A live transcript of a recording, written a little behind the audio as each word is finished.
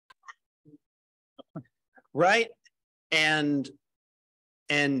right?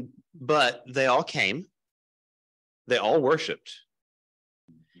 But they all came, they all worshiped.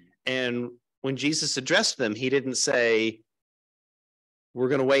 And when Jesus addressed them, he didn't say, we're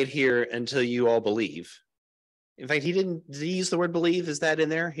going to wait here until you all believe. In fact, did he use the word believe? Is that in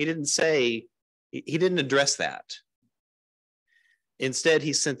there? He didn't address that. Instead,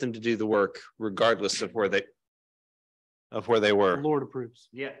 he sent them to do the work regardless of where they were. The Lord approves.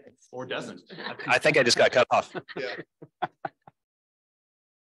 Yeah, or doesn't. I think I just got cut off. Yeah.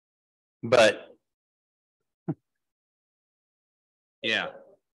 But yeah.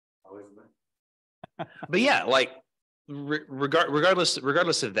 But yeah, like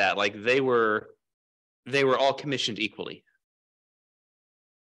regardless of that, like they were all commissioned equally.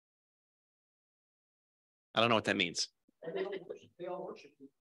 I don't know what that means. They all worship.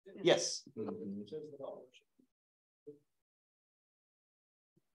 Yes.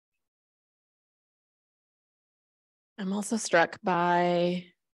 I'm also struck by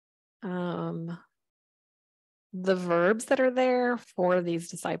the verbs that are there for these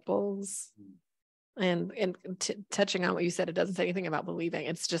disciples. And touching on what you said, it doesn't say anything about believing.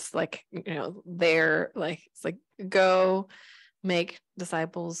 It's just like, they're like, it's like go make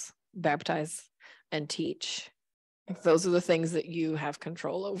disciples, baptize, and teach. Like, those are the things that you have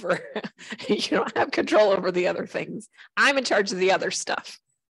control over. You don't have control over the other things. I'm in charge of the other stuff.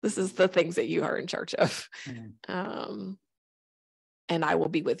 This is the things that you are in charge of. And I will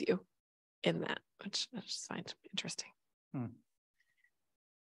be with you in that, which I just find interesting. So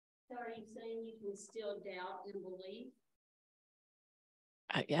are you saying you can still doubt and believe?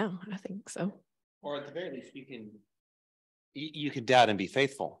 Yeah, I think so. Or at the very least, you can doubt and be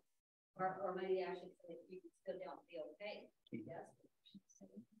faithful. Or maybe I should say you can still doubt and be okay. That's what I should say.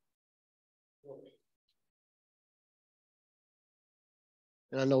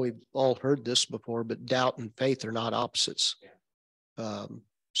 And I know we've all heard this before, but doubt and faith are not opposites.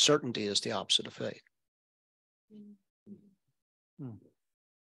 Certainty is the opposite of faith.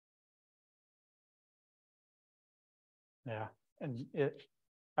 Yeah, and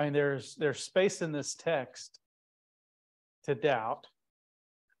there's space in this text to doubt,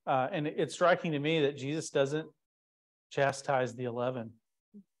 and it's striking to me that Jesus doesn't chastise the 11.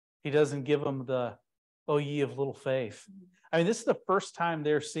 He doesn't give them the "O ye of little faith." I mean, this is the first time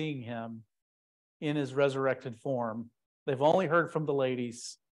they're seeing him in his resurrected form. They've only heard from the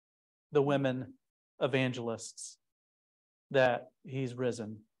ladies, the women evangelists, that he's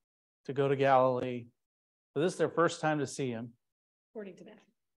risen to go to Galilee. So this is their first time to see him. According to that.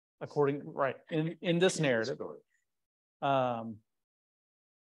 Right, in this narrative.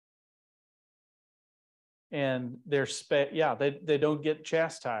 And they don't get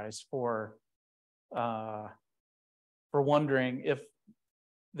chastised for wondering if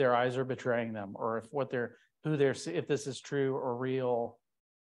their eyes are betraying them, or if this is true or real.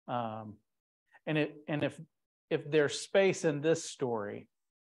 And if there's space in this story,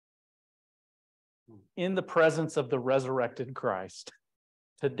 in the presence of the resurrected Christ,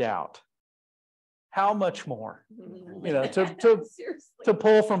 to doubt, how much more, to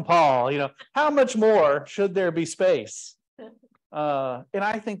pull from Paul, how much more should there be space? And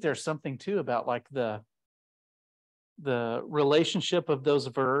I think there's something too about like the relationship of those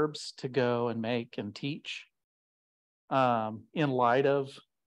verbs to go and make and teach, in light of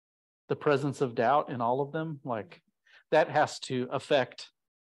the presence of doubt in all of them. Like that has to affect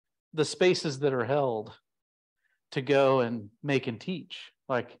the spaces that are held to go and make and teach.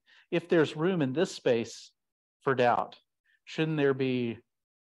 Like if there's room in this space for doubt, shouldn't there be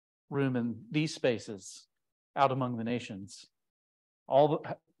room in these spaces out among the nations? All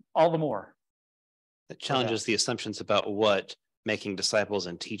the more. It challenges the assumptions about what making disciples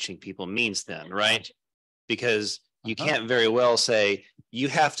and teaching people means then, right? Because you can't very well say, you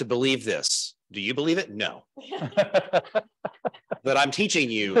have to believe this. Do you believe it? No. But I'm teaching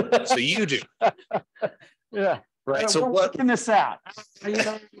you, so you do. Yeah. Right. So we're working this out.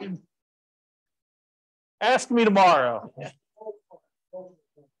 Ask me tomorrow.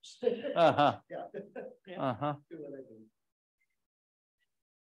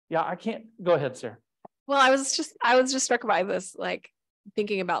 Yeah, I can't. Go ahead, Sarah. Well, I was just struck by this, like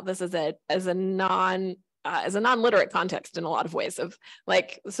thinking about this as a non-literate context in a lot of ways of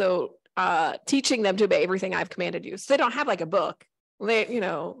like, so teaching them to obey everything I've commanded you. So they don't have like a book.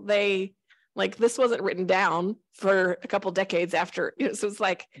 They like, this wasn't written down for a couple decades after. So it's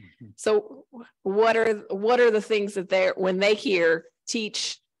like, so what are the things that when they hear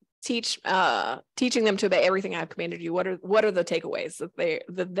teaching them to obey everything I've commanded you? What are the takeaways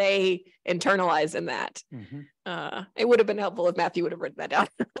that they internalize in that? It would have been helpful if Matthew would have written that down.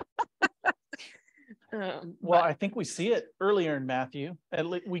 Well, I think we see it earlier in Matthew. At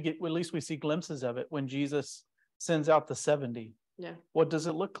least we see glimpses of it when Jesus sends out the 70. Yeah. What does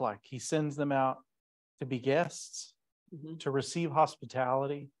it look like? He sends them out to be guests, to receive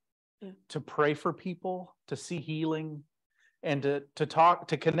hospitality, to pray for people, to see healing, and to talk,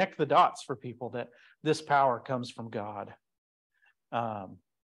 to connect the dots for people that this power comes from God.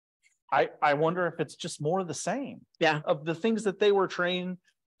 I wonder if it's just more of the same. Yeah. Of the things that they were trained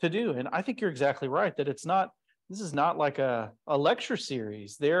to do. And I think you're exactly right that this is not like a lecture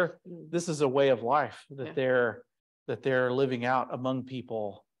series. This is a way of life that they're living out among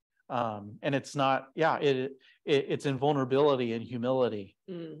people. And it's not, it's in vulnerability and humility.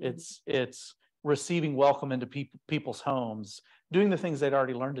 It's receiving welcome into people's homes, doing the things they'd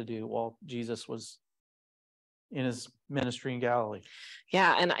already learned to do while Jesus was in his ministry in Galilee.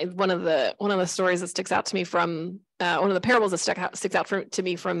 Yeah, and one of the stories that sticks out to me from one of the parables that sticks out to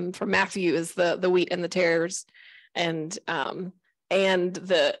me from Matthew is the wheat and the tares, and so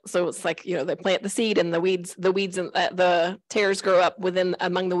it's like, they plant the seed and the weeds and the tares grow up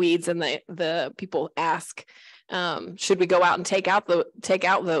among the weeds, and the people ask, should we go out and take out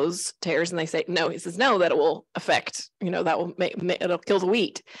those tares? And they say no. He says no, that it will affect, that will it'll kill the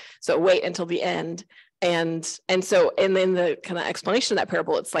wheat. So wait until the end. And then the kind of explanation of that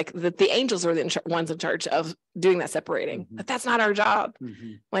parable, it's like that the angels are the ones in charge of doing that separating, but that's not our job.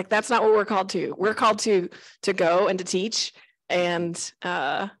 Like, that's not what we're called to. We're called to go and to teach and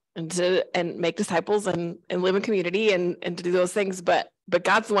make disciples and live in community and to do those things. But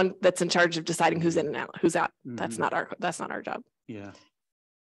God's the one that's in charge of deciding who's in and out, who's out. That's not our job. Yeah.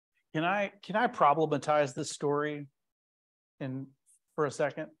 Can I problematize this story for a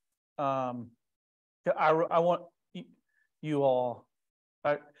second? I want you all,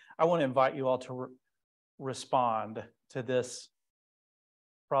 I want to invite you all to respond to this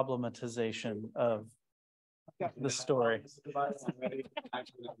problematization of the story.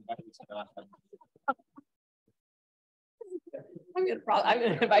 I'm going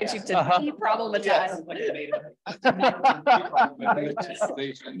to invite you to de-problematize.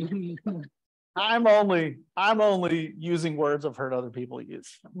 I'm only using words I've heard other people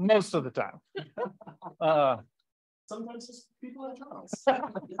use most of the time. Sometimes it's people in Charles.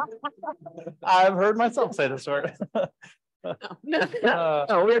 I've heard myself say this word. No,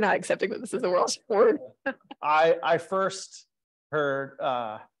 we're not accepting that this is a Welsh word. I first heard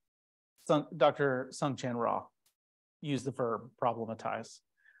Dr. Sung Chan Ra use the verb problematize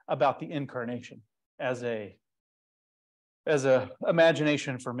about the incarnation as a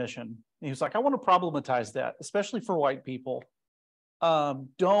imagination for mission. And he was like, I want to problematize that, especially for white people.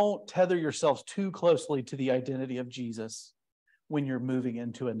 Don't tether yourselves too closely to the identity of Jesus when you're moving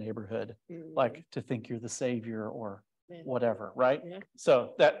into a neighborhood, like to think you're the savior or whatever, right? Yeah.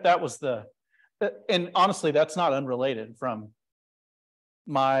 So that was and honestly, that's not unrelated from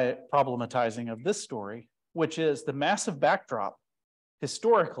my problematizing of this story, which is the massive backdrop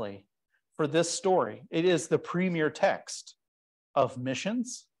historically for this story. It is the premier text of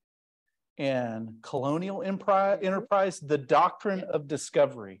missions and colonial enterprise, the doctrine of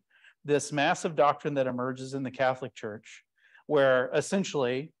discovery, this massive doctrine that emerges in the Catholic Church, where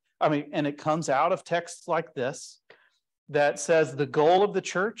essentially, and it comes out of texts like this, that says the goal of the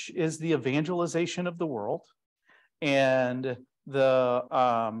church is the evangelization of the world, and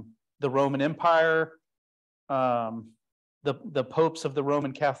the Roman Empire, the popes of the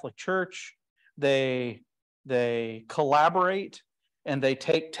Roman Catholic Church, they collaborate and they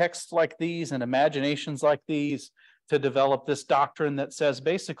take texts like these and imaginations like these to develop this doctrine that says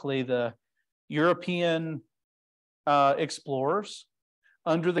basically the European explorers,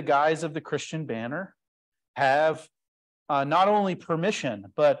 under the guise of the Christian banner, have not only permission,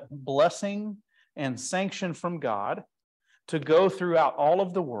 but blessing and sanction from God to go throughout all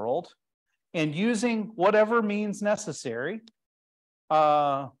of the world and using whatever means necessary,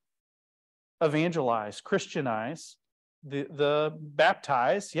 evangelize, Christianize, the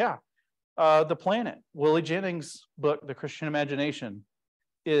baptize, the planet. Willie Jennings' book, The Christian Imagination,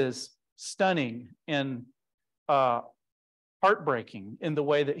 is stunning and heartbreaking in the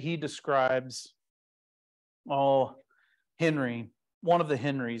way that he describes Henry, one of the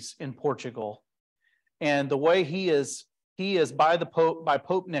Henrys in Portugal, and the way he is by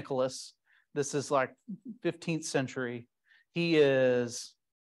Pope Nicholas. This is like 15th century. He is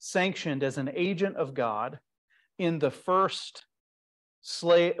sanctioned as an agent of God in the first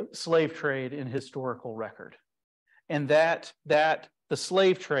slave trade in historical record, and that the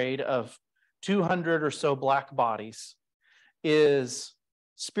slave trade of 200 or so black bodies is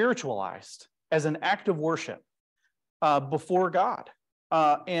spiritualized as an act of worship before God,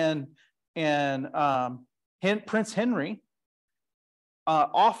 and Prince Henry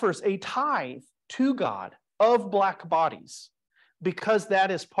offers a tithe to God of black bodies, because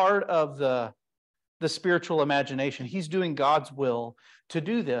that is part of the spiritual imagination. He's doing God's will to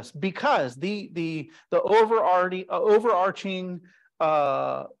do this, because the overarching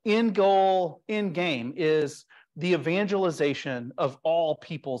end goal, end game is the evangelization of all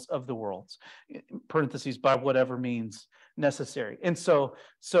peoples of the world, parentheses, by whatever means necessary. And so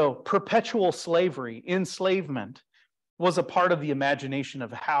perpetual slavery, enslavement, was a part of the imagination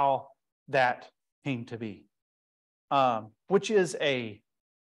of how that came to be, which is a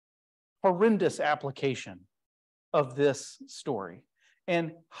horrendous application of this story,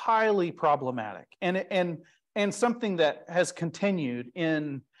 and highly problematic, and something that has continued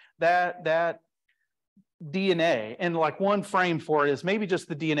in that DNA. And like one frame for it is maybe just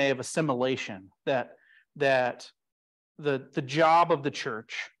the DNA of assimilation, that the job of the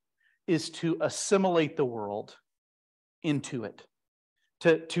church is to assimilate the world into it,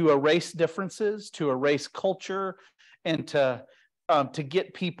 to erase differences, to erase culture, and to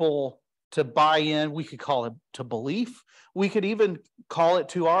get people to buy in. We could call it to belief. We could even call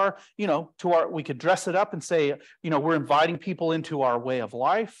it we could dress it up and say, we're inviting people into our way of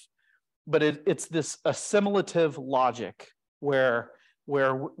life. But it's this assimilative logic where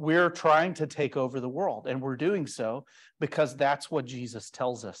we're trying to take over the world, and we're doing so because that's what Jesus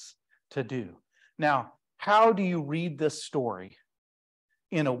tells us to do. Now, how do you read this story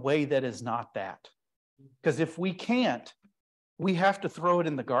in a way that is not that? Because if we can't, we have to throw it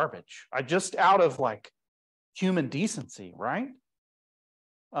in the garbage. Just out of like human decency, right?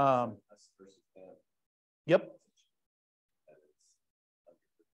 Yep.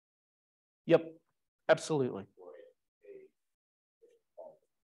 Yep, absolutely.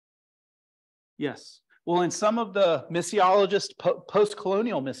 Yes. Well, in some of the missiologists,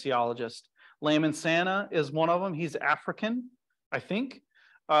 post-colonial missiologists, Layman Santa is one of them. He's African, I think.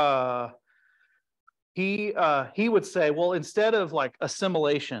 He would say, well, instead of like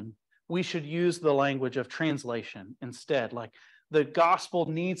assimilation, we should use the language of translation instead. Like the gospel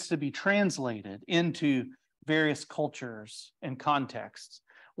needs to be translated into various cultures and contexts,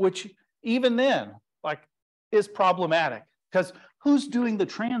 which even then, like, is problematic, because who's doing the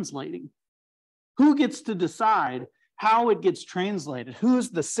translating? Who gets to decide how it gets translated?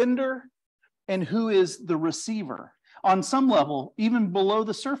 Who's the sender and who is the receiver? On some level, even below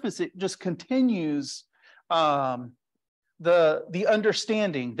the surface, it just continues the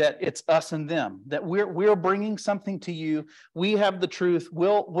understanding that it's us and them, that we're bringing something to you. We have the truth.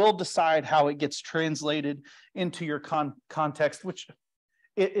 We'll decide how it gets translated into your context, which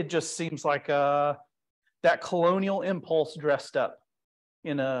it just seems like that colonial impulse dressed up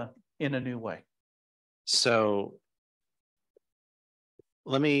in a new way. So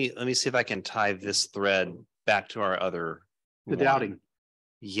let me see if I can tie this thread back to our other The doubting.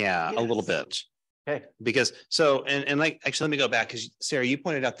 Yeah, Yes. A little bit. Okay. Because and like, actually, let me go back, because Sarah, you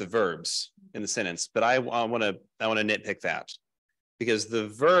pointed out the verbs in the sentence, but I want to nitpick that, because the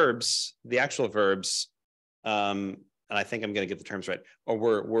verbs, the actual verbs, and I think I'm going to get the terms right, or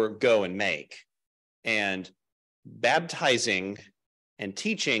we're go and make, and baptizing and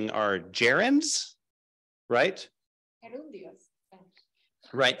teaching are gerunds, right?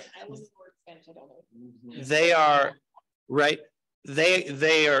 Right. They are right.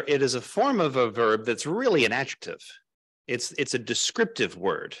 They are. It is a form of a verb that's really an adjective. It's a descriptive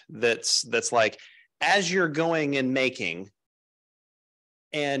word that's like, as you're going and making.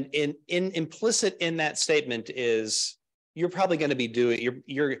 And in implicit in that statement is, you're probably going to be doing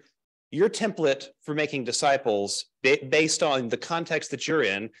your template for making disciples based on the context that you're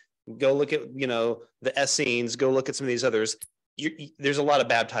in. Go look at the Essenes. Go look at some of these others. There's a lot of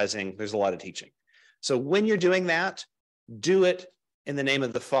baptizing. There's a lot of teaching. So when you're doing that, do it in the name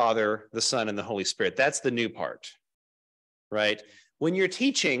of the Father, the Son, and the Holy Spirit. That's the new part, right? When you're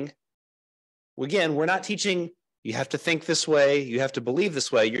teaching, again, we're not teaching, you have to think this way, you have to believe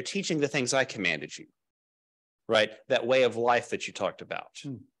this way. You're teaching the things I commanded you, right? That way of life that you talked about.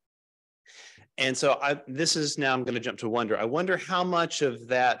 And so I'm going to jump to wonder. I wonder how much of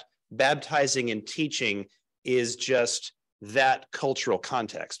that baptizing and teaching is just that cultural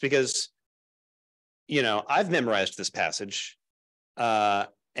context, because I've memorized this passage, and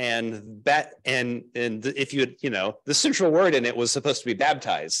if you the central word in it was supposed to be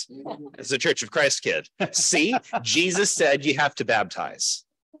baptize. As a Church of Christ kid, see, Jesus said you have to baptize.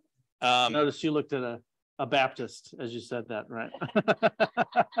 Notice you looked at a Baptist as you said that, right?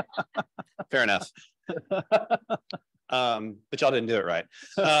 Fair enough. But y'all didn't do it right.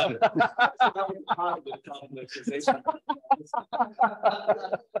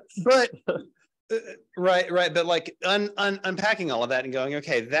 But right. But like unpacking all of that and going,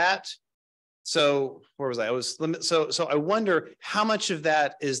 okay, that. So where was I? So I wonder how much of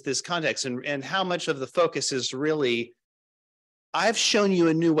that is this context, and how much of the focus is really, I've shown you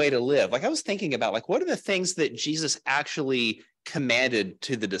a new way to live. Like I was thinking about, like, what are the things that Jesus actually commanded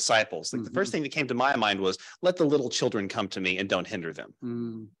to the disciples? Like the first thing that came to my mind was, let the little children come to me and don't hinder them.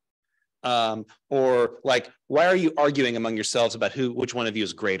 Or like, why are you arguing among yourselves about which one of you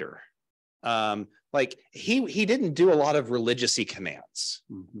is greater? Like he didn't do a lot of religious-y commands.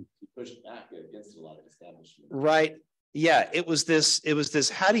 He pushed back against a lot of establishment. Right. Yeah. It was this,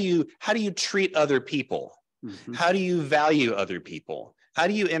 how do you treat other people? How do you value other people? How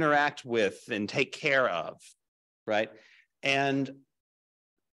do you interact with and take care of? Right. And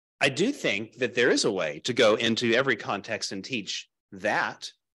I do think that there is a way to go into every context and teach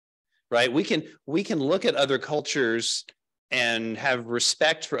that. Right. We can look at other cultures and have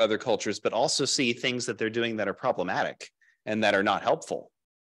respect for other cultures, but also see things that they're doing that are problematic and that are not helpful,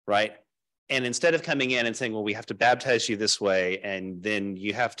 right? And instead of coming in and saying, well, we have to baptize you this way, and then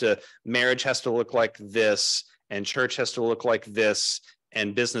marriage has to look like this, and church has to look like this,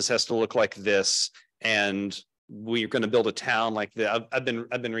 and business has to look like this, and we're going to build a town like that. I've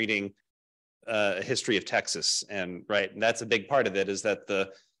been reading a history of Texas, and that's a big part of it, is that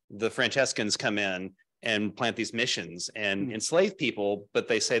the Franciscans come in and plant these missions and enslave people, but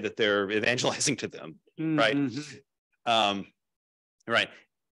they say that they're evangelizing to them, right? Right.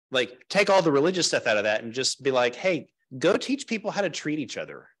 Like, take all the religious stuff out of that and just be like, hey, go teach people how to treat each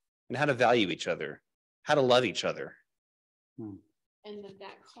other and how to value each other, how to love each other. And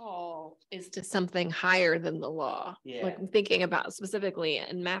that call is to something higher than the law. Yeah. Like I'm thinking about specifically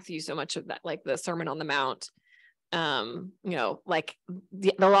in Matthew, so much of that, like the Sermon on the Mount, like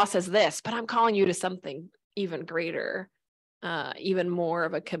the law says this, but I'm calling you to something even greater, even more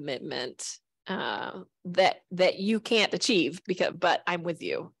of a commitment that you can't achieve but I'm with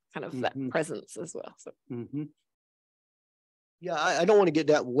you, kind of that presence as well. So. Yeah, I don't want to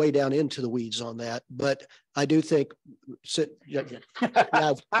get way down into the weeds on that, but I do think,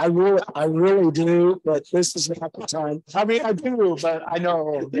 I really do, but this is not the time. I mean, I do, but I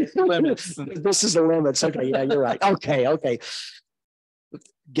know the limits. This is the limits. Okay, yeah, you're right. Okay.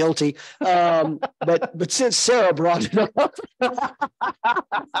 Guilty. But since Sarah brought it up.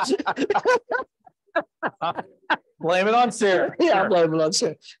 Blame it on Sarah. Yeah, blame it on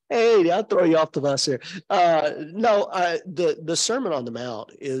Sarah. Hey, I'll throw you off the bus here. The Sermon on the Mount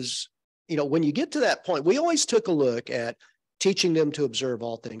is, when you get to that point, we always took a look at teaching them to observe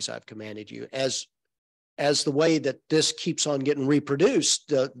all things I've commanded you as the way that this keeps on getting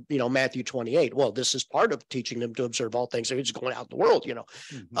reproduced, Matthew 28. Well, this is part of teaching them to observe all things. They're just going out in the world,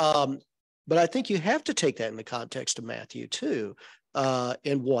 But I think you have to take that in the context of Matthew too.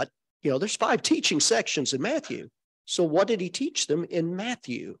 And what, there's 5 teaching sections in Matthew. So what did he teach them in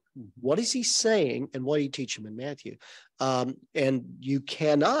Matthew? What is he saying, and what did he teach them in Matthew? And you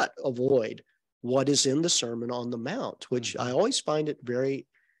cannot avoid what is in the Sermon on the Mount, which I always find it very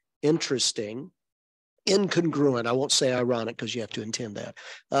interesting, incongruent. I won't say ironic because you have to intend that,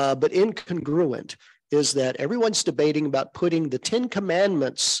 but incongruent is that everyone's debating about putting the 10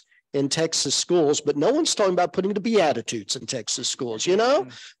 Commandments in Texas schools, but no one's talking about putting the Beatitudes in Texas schools. We're going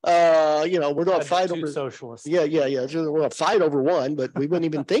to fight over socialists. Yeah. We're going to fight over one, but we wouldn't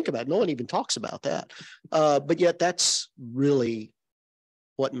even think about it. No one even talks about that. But yet that's really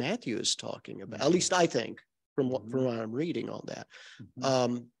what Matthew is talking about. At least I think from what I'm reading on that.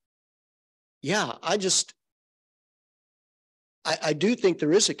 I do think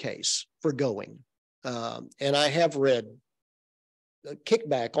there is a case for going. And I have read a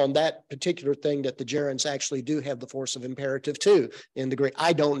kickback on that particular thing, that the gerunds actually do have the force of imperative too in the Greek.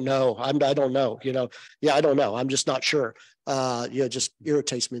 I don't know. I don't know, I don't know. I'm just not sure. It just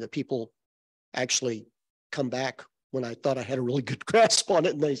irritates me that people actually come back when I thought I had a really good grasp on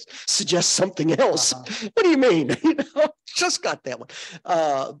it and they suggest something else. What do you mean? Just got that one.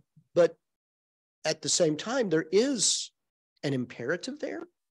 But at the same time, there is an imperative there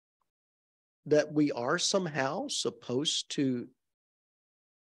that we are somehow supposed to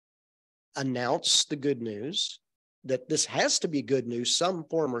announce the good news, that this has to be good news, some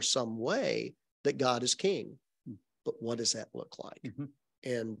form or some way, that God is king. But what does that look like?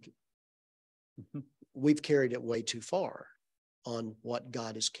 And we've carried it way too far on what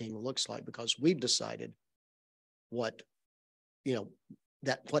God is king looks like, because we've decided what,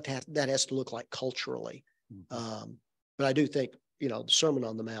 that has to look like culturally. But I do think the Sermon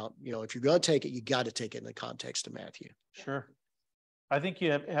on the Mount, if you're going to take it, you got to take it in the context of Matthew. Sure. I think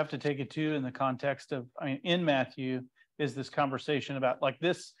you have to take it too in the context of, in Matthew is this conversation about like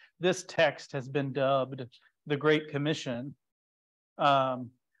this text has been dubbed the Great Commission.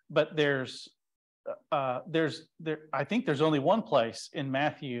 But I think there's only one place in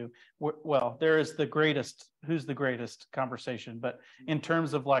Matthew where, there is the greatest, who's the greatest conversation, but in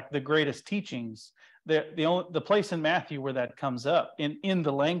terms of like the greatest teachings, the place in Matthew where that comes up in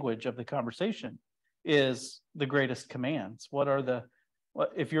the language of the conversation is the greatest commands.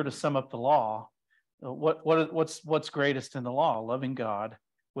 If you're to sum up the law, what's greatest in the law? Loving God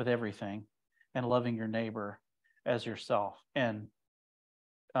with everything and loving your neighbor as yourself. And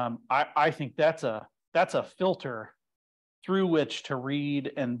I think that's a filter through which to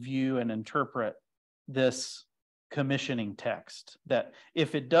read and view and interpret this commissioning text, that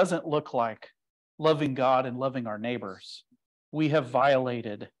if it doesn't look like loving God and loving our neighbors, we have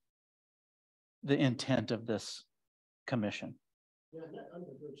violated the intent of this commission.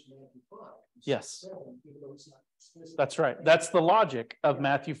 Yes, that's right. That's the logic of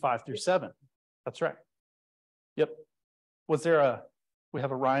Matthew 5-7. That's right. Yep. We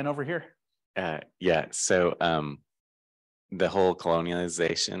have a Ryan over here? Yeah. So the whole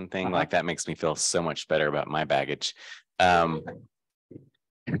colonialization thing, like that makes me feel so much better about my baggage.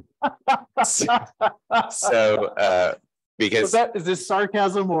 Because is this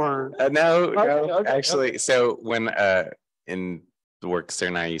sarcasm or no, okay. Actually, so when in the work Sarah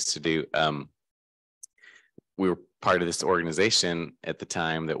and I used to do, we were part of this organization at the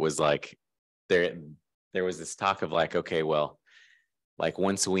time that was like there was this talk of like, okay, well, like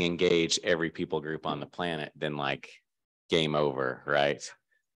once we engage every people group on the planet, then like game over, right?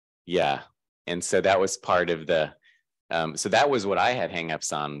 Yeah. And so that was part of the so that was what I had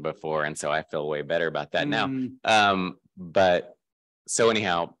hangups on before, and so I feel way better about that now. But so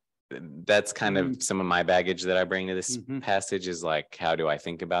anyhow, that's kind of some of my baggage that I bring to this passage is like, how do I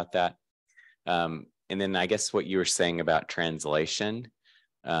think about that? And then I guess what you were saying about translation,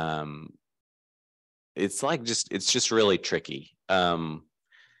 it's just really tricky.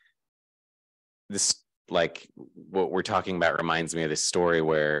 This, like what we're talking about reminds me of this story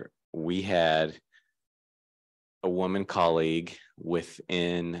where we had a woman colleague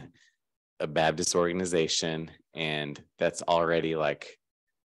within a Baptist organization, and that's already like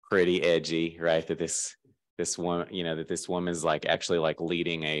pretty edgy, right? That this woman, that this woman is like actually like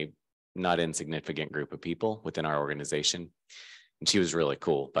leading a not insignificant group of people within our organization. And she was really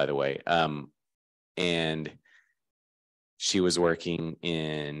cool, by the way. And she was working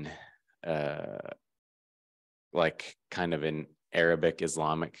in like kind of an Arabic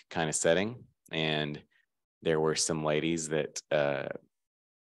Islamic kind of setting. And there were some ladies that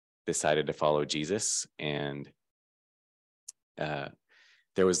decided to follow Jesus. And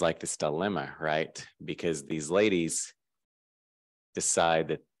there was like this dilemma, right? Because these ladies decide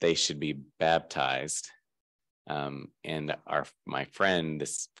that they should be baptized. And my friend,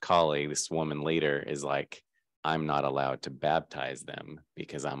 this colleague, this woman leader is like, I'm not allowed to baptize them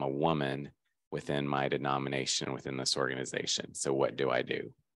because I'm a woman within my denomination, within this organization. So what do I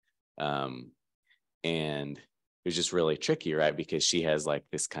do? And it was just really tricky, right? Because she has like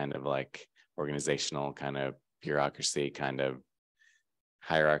this kind of like organizational kind of bureaucracy, kind of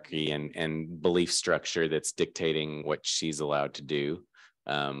hierarchy and belief structure that's dictating what she's allowed to do.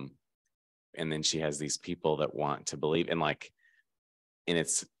 And then she has these people that want to believe, and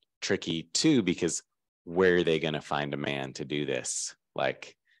it's tricky too, because where are they going to find a man to do this?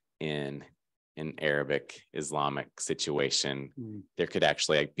 Like in an Arabic Islamic situation, there could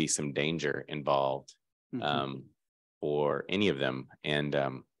actually like be some danger involved for any of them. And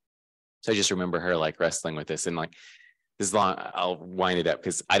so I just remember her like wrestling with this, and like this long, I'll wind it up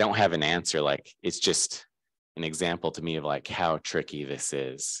because I don't have an answer. Like it's just an example to me of like how tricky this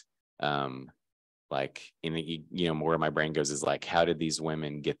is. Like where my brain goes is like, how did these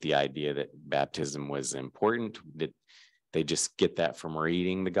women get the idea that baptism was important? Did they just get that from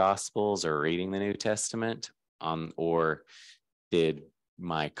reading the Gospels or reading the New Testament? Or did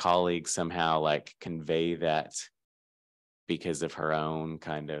my colleague somehow like convey that because of her own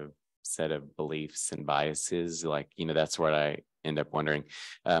kind of set of beliefs and biases? Like, that's what I end up wondering.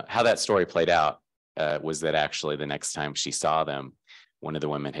 How that story played out was that actually the next time she saw them, one of the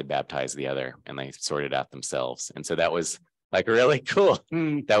women had baptized the other, and they sorted out themselves. And so that was like really cool.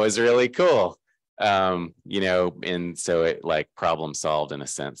 That was really cool. And so it like problem solved in a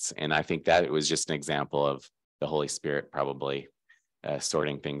sense. And I think that it was just an example of the Holy Spirit probably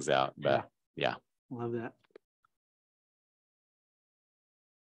sorting things out. But yeah. Love that.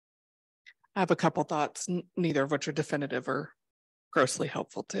 I have a couple thoughts, neither of which are definitive or grossly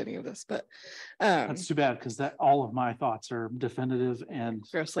helpful to any of this, but That's too bad, because that all of my thoughts are definitive and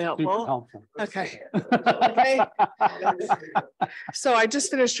grossly super helpful. helpful. Okay. Okay. So I just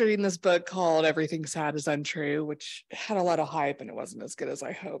finished reading this book called Everything Sad is Untrue, which had a lot of hype and it wasn't as good as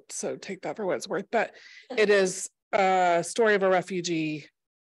I hoped. So take that for what it's worth. But it is a story of a refugee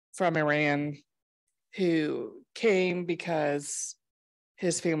from Iran who came because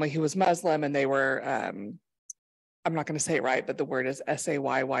his family, who was Muslim, and they were, I'm not going to say it right, but the word is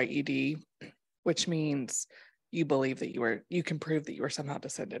Sayyed, which means you believe that you can prove that you were somehow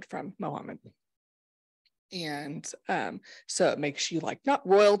descended from Muhammad. And so it makes you like not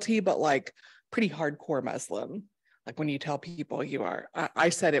royalty, but like pretty hardcore Muslim. Like when you tell people you are, I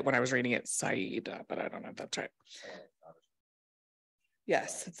said it when I was reading it, Saeed, but I don't know if that's right.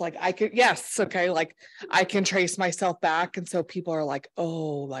 Yes, it's like I could, yes, okay, like I can trace myself back. And so people are like,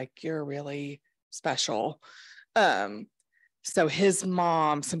 oh, like you're really special. So his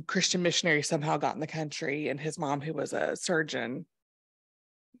mom, some Christian missionary somehow got in the country, and his mom, who was a surgeon,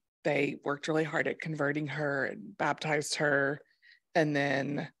 they worked really hard at converting her and baptized her. And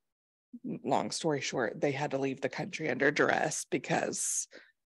then, long story short, they had to leave the country under duress because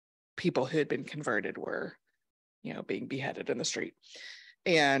people who had been converted were, being beheaded in the street,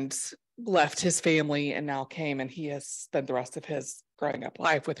 and left his family, and now came, and he has spent the rest of his growing up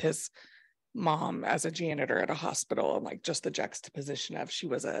life with his mom as a janitor at a hospital. And like just the juxtaposition of, she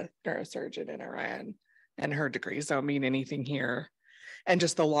was a neurosurgeon in Iran and her degrees don't mean anything here. And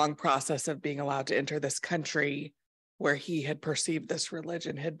just the long process of being allowed to enter this country where he had perceived this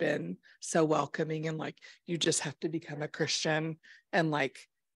religion had been so welcoming, and like, you just have to become a Christian, and like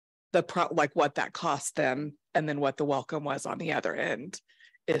like what that cost them, and then what the welcome was on the other end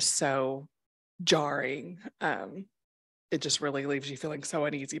is so jarring. It just really leaves you feeling so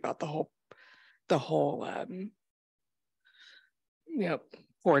uneasy about the whole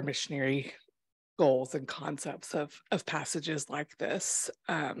foreign missionary goals and concepts of passages like this.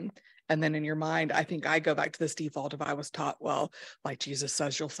 And then in your mind, I think I go back to this default of, I was taught, well, like Jesus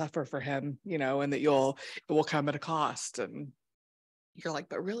says, you'll suffer for him, and that it will come at a cost. And you're like,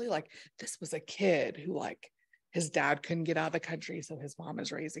 but really, like, this was a kid who, like, his dad couldn't get out of the country, so his mom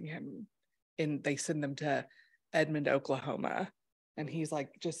is raising him, and they send them to Edmond, Oklahoma. And he's like,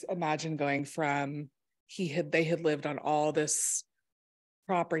 just imagine going from, they had lived on all this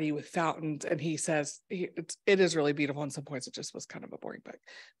property with fountains, and he says it is really beautiful. In some points it just was kind of a boring book,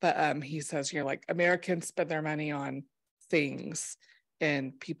 but he says, like, Americans spend their money on things,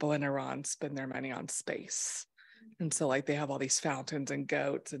 and people in Iran spend their money on space. And so like they have all these fountains and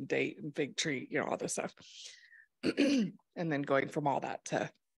goats and date and fig tree, all this stuff. And then going from all that to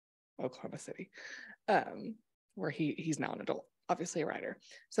Oklahoma City, where he's now an adult, obviously a writer.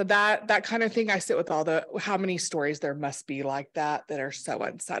 So that kind of thing, I sit with how many stories there must be like that are so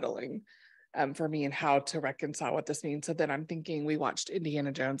unsettling for me, and how to reconcile what this means. So then I'm thinking, we watched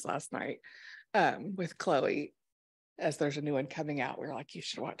Indiana Jones last night with Chloe, as there's a new one coming out. We're like, you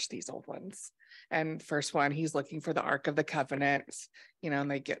should watch these old ones. And first one, he's looking for the Ark of the Covenant,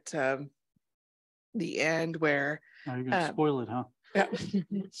 and they get to the end where Now you're gonna spoil it, huh? yeah.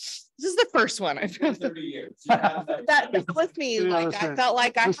 This is the first one. I've 30 years. That with me, Yeah, like I felt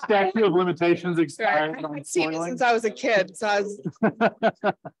like the statute of limitations expired. I've seen it since I was a kid, so I was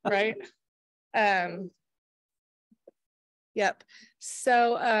right. Yep.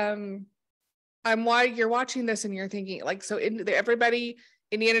 So you're watching this and you're thinking, like, so everybody,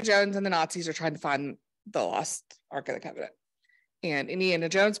 Indiana Jones and the Nazis are trying to find the lost Ark of the Covenant, and Indiana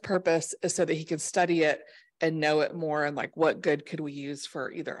Jones' purpose is so that he can study it and know it more, and like, what good could we use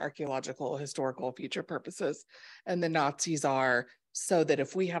for either archaeological, historical, future purposes. And the Nazis are so that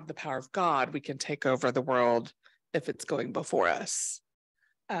if we have the power of God, we can take over the world if it's going before us.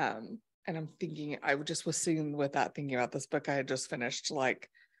 And I'm thinking, I just was sitting with that, thinking about this book I had just finished. Like,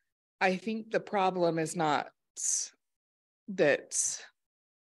 I think the problem is not that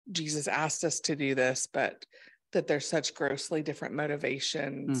Jesus asked us to do this, but that there's such grossly different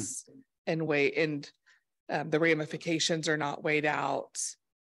motivations and the ramifications are not weighed out.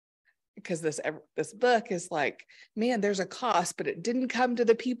 Because this book is like, man, there's a cost, but it didn't come to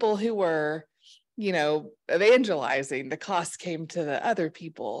the people who were, evangelizing. The cost came to the other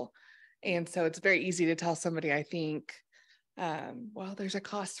people. And so it's very easy to tell somebody, I think, well, there's a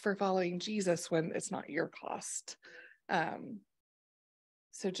cost for following Jesus when it's not your cost.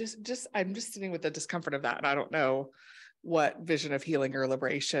 So I'm just sitting with the discomfort of that. And I don't know what vision of healing or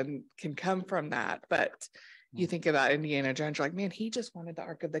liberation can come from that. But you think about Indiana Jones, you're like, man, he just wanted the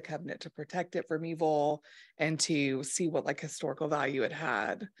Ark of the Covenant to protect it from evil and to see what like historical value it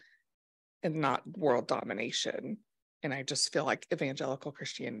had, and not world domination. And I just feel like evangelical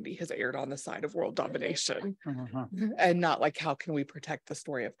Christianity has erred on the side of world domination Uh-huh. and not like, how can we protect the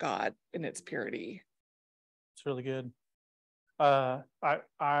story of God in its purity? It's really good.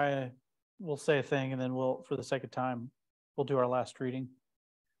 I will say a thing, and then we'll, for the sake of time, we'll do our last reading.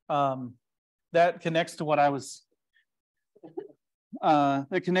 That connects to what I was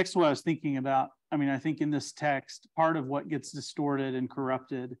thinking about. I mean, I think in this text, part of what gets distorted and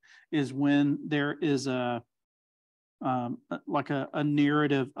corrupted is when there is a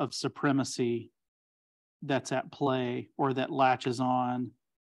narrative of supremacy that's at play, or that latches on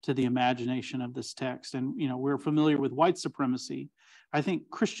to the imagination of this text. And, you know, we're familiar with white supremacy. I think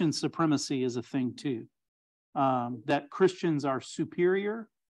Christian supremacy is a thing too, that Christians are superior,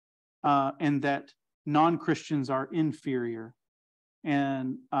 and that non-Christians are inferior.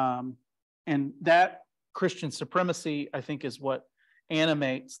 And that Christian supremacy, I think, is what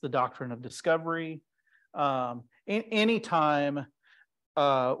animates the doctrine of discovery. Anytime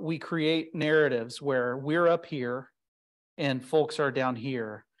we create narratives where we're up here and folks are down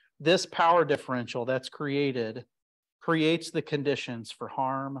here, this power differential that's creates the conditions for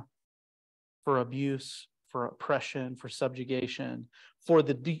harm, for abuse, for oppression, for subjugation, for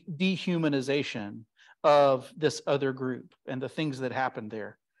the dehumanization of this other group and the things that happened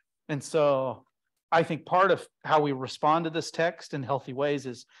there. And so I think part of how we respond to this text in healthy ways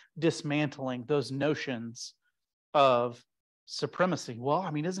is dismantling those notions of supremacy. Well, I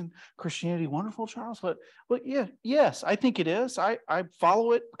mean, isn't Christianity wonderful, Charles? But yeah, yes, I think it is. I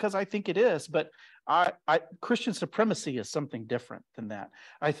follow it because I think it is. But Christian supremacy is something different than that.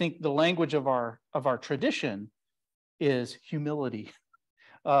 I think the language of our tradition is humility.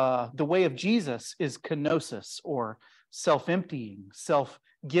 The way of Jesus is kenosis, or self-emptying,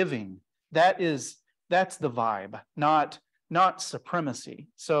 self-giving. That's the vibe, not supremacy.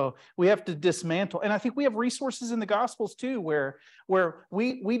 So we have to dismantle. And I think we have resources in the Gospels too, where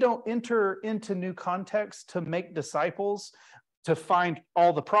we don't enter into new contexts to make disciples, to find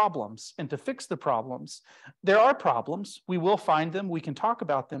all the problems and to fix the problems. There are problems. We will find them. We can talk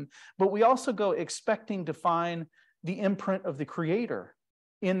about them. But we also go expecting to find the imprint of the Creator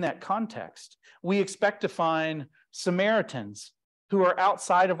in that context. We expect to find Samaritans who are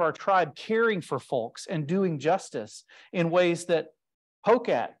outside of our tribe caring for folks and doing justice in ways that poke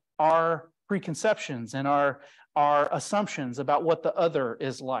at our preconceptions and our assumptions about what the other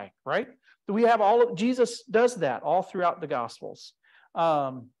is like, right? We have Jesus does that all throughout the Gospels.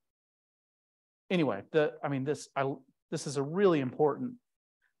 Anyway, this is a really important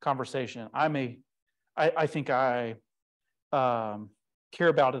conversation. I think I care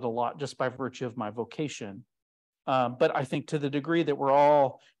about it a lot just by virtue of my vocation. But I think to the degree that we're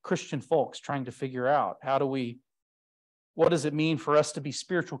all Christian folks trying to figure out what does it mean for us to be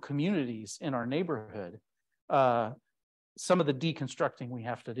spiritual communities in our neighborhood? Some of the deconstructing we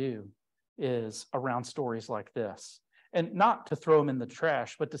have to do is around stories like this, and not to throw them in the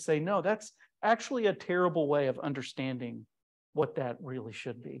trash, but to say, no, that's actually a terrible way of understanding what that really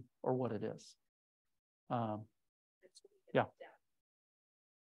should be or what it is. Yeah.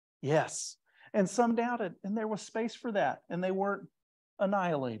 Yes. And some doubted, and there was space for that, and they weren't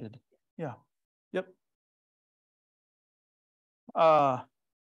annihilated. Yeah. Yep.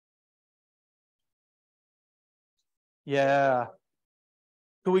 Yeah.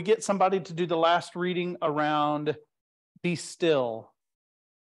 Could we get somebody to do the last reading around be still?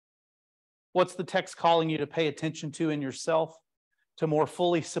 What's the text calling you to pay attention to in yourself to more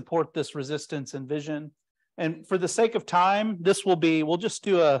fully support this resistance and vision? And for the sake of time, we'll just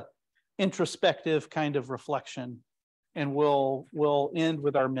do a introspective kind of reflection, and we'll end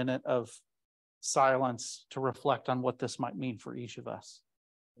with our minute of silence to reflect on what this might mean for each of us.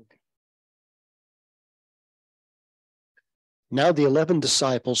 Now the 11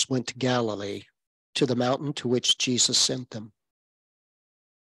 disciples went to Galilee, to the mountain to which Jesus sent them.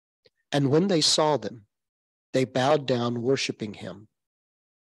 And when they saw them, they bowed down, worshiping him.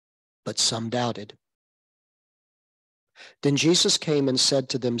 But some doubted. Then Jesus came and said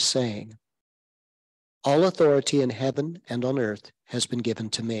to them, saying, all authority in heaven and on earth has been given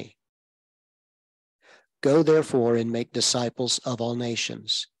to me. Go therefore and make disciples of all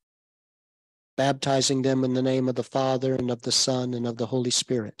nations, baptizing them in the name of the Father and of the Son and of the Holy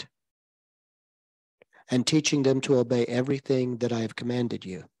Spirit, and teaching them to obey everything that I have commanded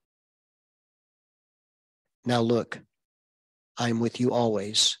you. Now look, I am with you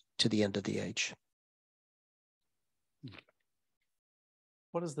always to the end of the age.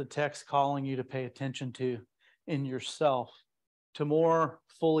 What is the text calling you to pay attention to in yourself to more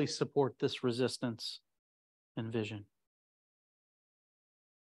fully support this resistance and vision?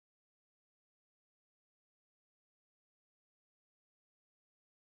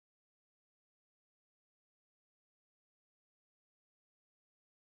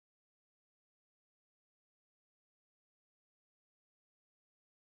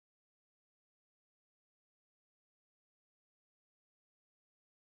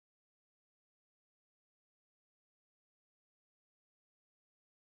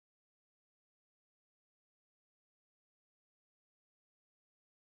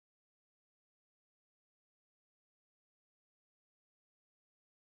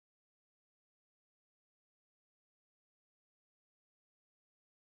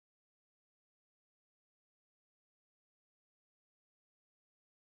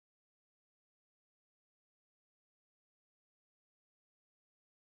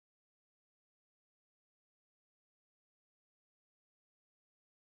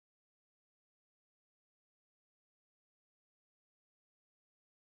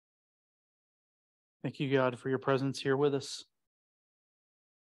 Thank you, God, for your presence here with us.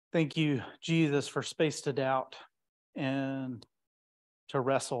 Thank you, Jesus, for space to doubt and to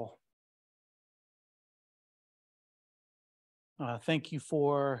wrestle. Thank you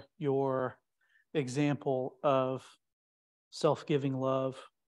for your example of self-giving love,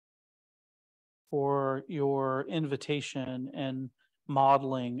 for your invitation and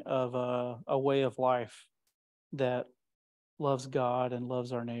modeling of a way of life that loves God and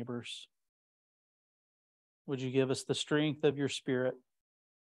loves our neighbors. Would you give us the strength of your Spirit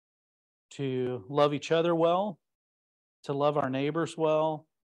to love each other well, to love our neighbors well,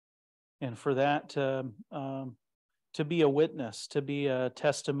 and for that to be a witness, to be a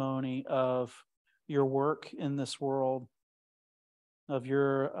testimony of your work in this world, of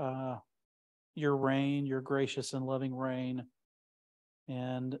your reign, your gracious and loving reign,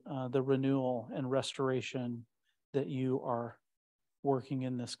 and the renewal and restoration that you are working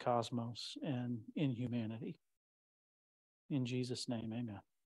in this cosmos and in humanity. In Jesus' name, amen.